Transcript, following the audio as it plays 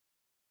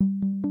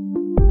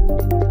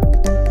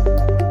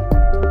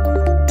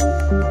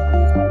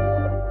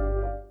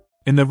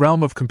In the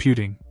realm of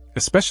computing,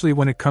 especially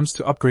when it comes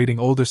to upgrading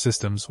older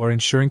systems or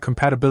ensuring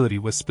compatibility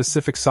with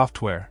specific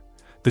software,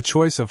 the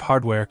choice of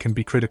hardware can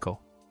be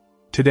critical.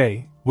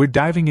 Today, we're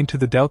diving into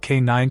the Dell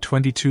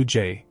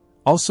K922J,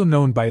 also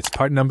known by its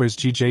part numbers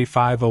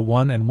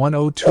GJ501 and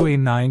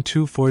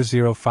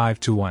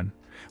 102A9240521,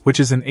 which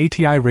is an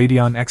ATI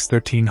Radeon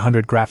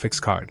X1300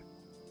 graphics card.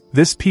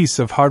 This piece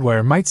of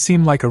hardware might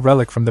seem like a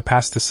relic from the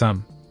past to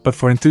some, but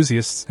for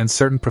enthusiasts and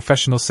certain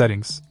professional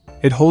settings,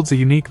 it holds a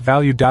unique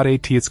value.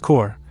 At its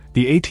core,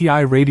 the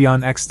ATI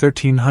Radeon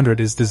X1300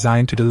 is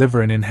designed to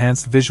deliver an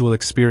enhanced visual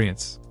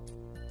experience.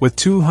 With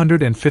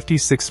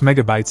 256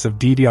 MB of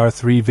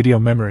DDR3 video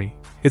memory,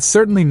 it's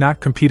certainly not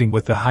competing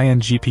with the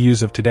high-end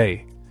GPUs of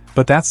today,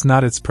 but that's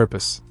not its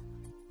purpose.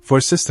 For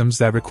systems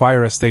that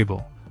require a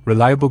stable,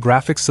 reliable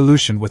graphics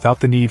solution without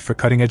the need for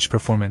cutting-edge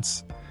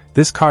performance,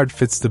 this card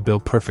fits the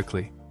bill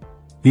perfectly.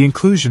 The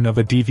inclusion of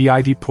a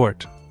DVD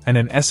port and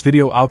an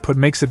S-video output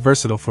makes it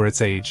versatile for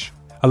its age,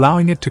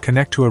 allowing it to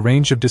connect to a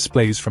range of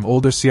displays from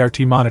older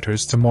CRT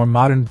monitors to more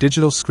modern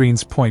digital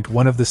screens.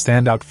 One of the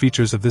standout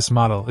features of this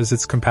model is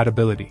its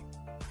compatibility.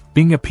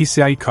 Being a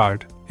PCIe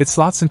card, it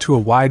slots into a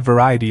wide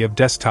variety of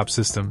desktop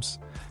systems,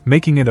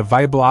 making it a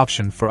viable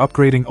option for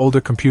upgrading older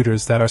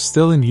computers that are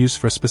still in use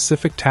for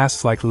specific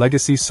tasks like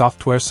legacy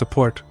software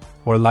support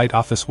or light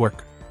office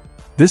work.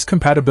 This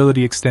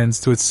compatibility extends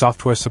to its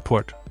software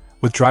support,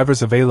 with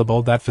drivers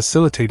available that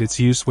facilitate its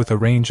use with a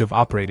range of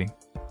operating.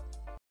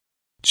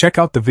 Check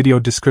out the video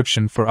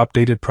description for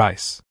updated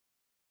price.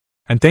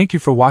 And thank you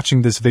for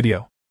watching this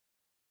video.